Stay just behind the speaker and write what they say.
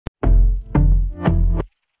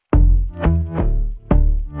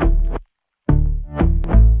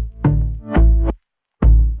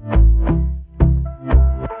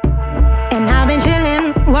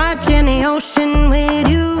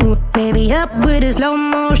with a slow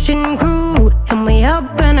motion crew, and we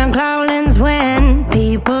up in our cloudlands when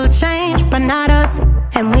people change, but not us.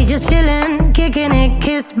 And we just chillin', kicking it,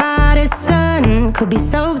 kissed by the sun. Could be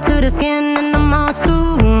soaked to the skin in the mall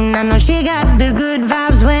soon. I know she got the good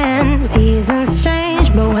vibes when seasons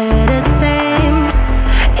change, but we're the same.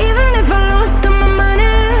 Even if I lost all my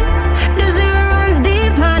money, the zero runs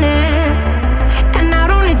deep, honey. And I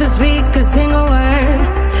don't need to speak a single word,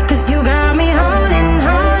 'cause you got me holding,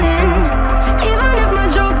 holding. Even if my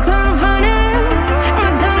jokes aren't funny, my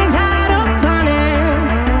tongue tied up on it.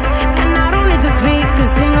 And I don't need to speak a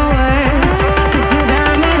single word, 'cause you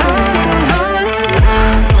got me holding, holding.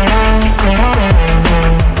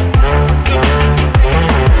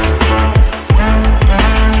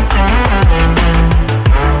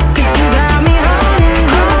 'Cause you got me holding,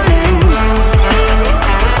 holding.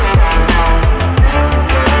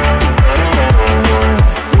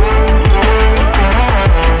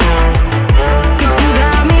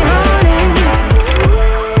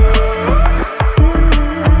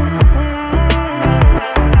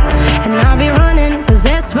 And I'll be running,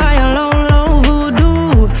 possessed by a low, low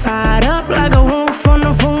voodoo. Fired up like a wolf on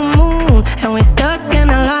the full moon. And we stuck in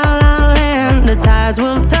a la la land. The tides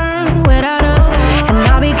will turn without us. And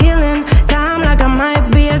I'll be killing time like I might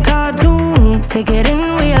be a cartoon. Take it in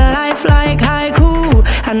real life like haiku.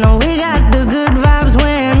 I know we got the good vibes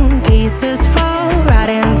when pieces fall right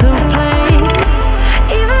into place.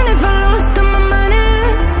 Even if I lost all my money,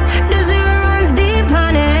 the zero runs deep,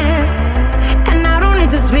 honey. And I don't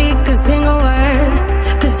need to speak a single word,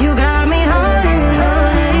 'cause you got me holding,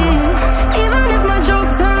 holding. Even if my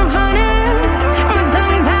jokes aren't funny, my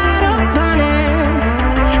tongue tied up on it.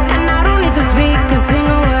 And I don't need to speak a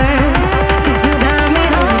single word, 'cause you got me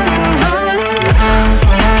holding, holding.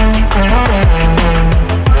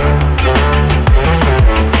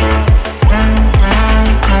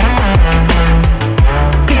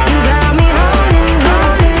 'Cause you got me holding,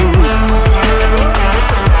 holding.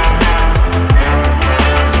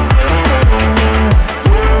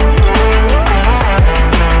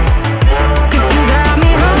 'Cause you got me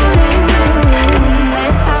holding.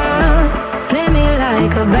 Play me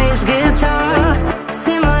like a bass guitar,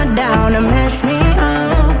 simmer down and mash me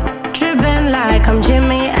up, tripping like I'm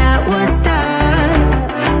Jimmy at Woodstock.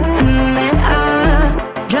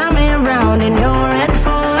 Drive me around in your red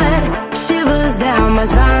Ford, shivers down my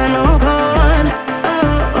spinal cord.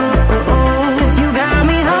 Oh, oh, oh, oh. 'Cause you got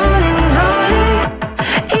me holding, holding.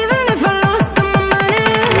 Even if I lost all my money,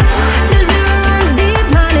 the zero runs deep,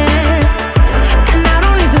 honey. And I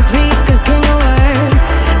don't need to speak a single word,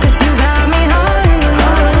 'cause you got me holding,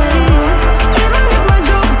 holding. Even if my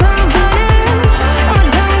jokes aren't funny, my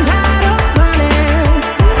tongue tied up on it.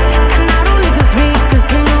 And I don't need to speak a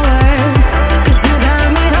single word, 'cause you got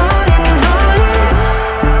me holding, holding.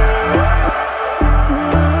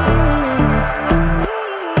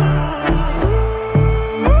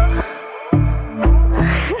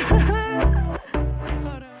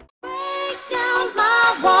 Break down my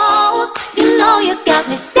walls. You know you got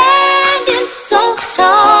me standing so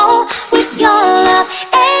tall. With your love,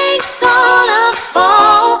 ain't gonna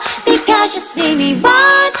fall, because you see me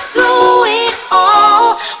right through it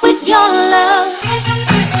all. With your love.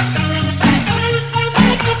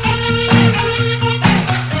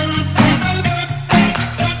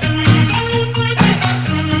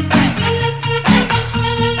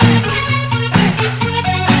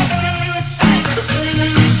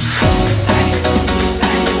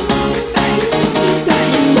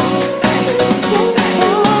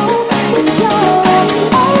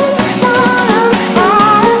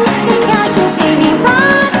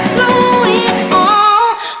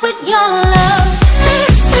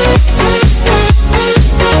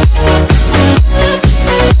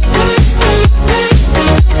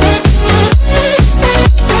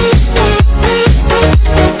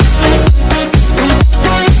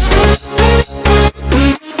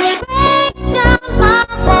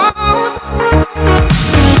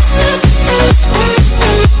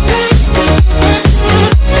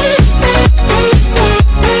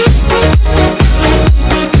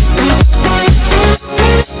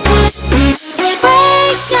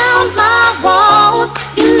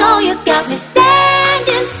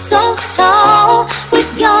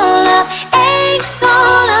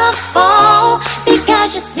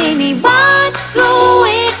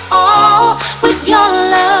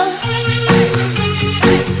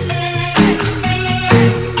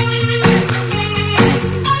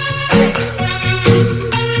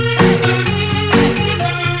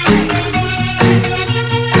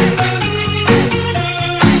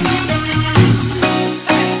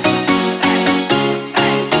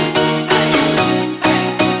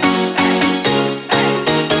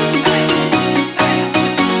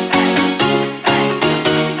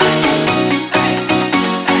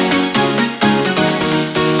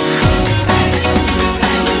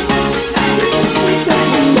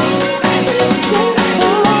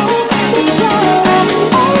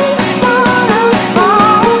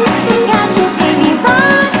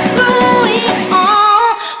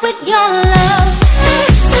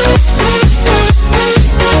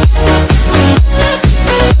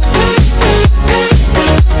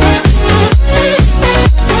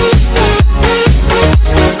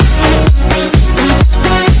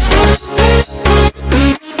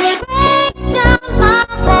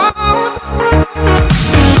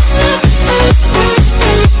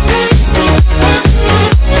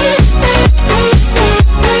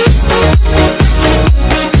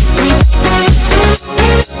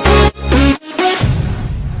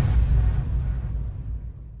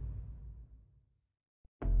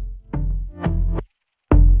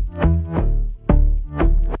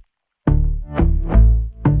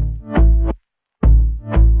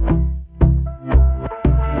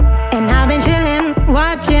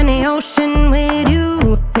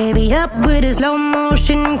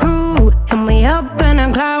 ocean crew, and we up in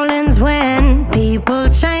our cloudlands when people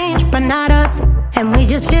change, but not us. And we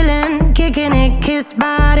just chillin', kicking it, kissed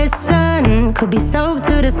by the sun. Could be soaked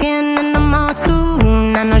to the skin in the mall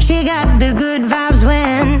soon. I know she got the good vibe.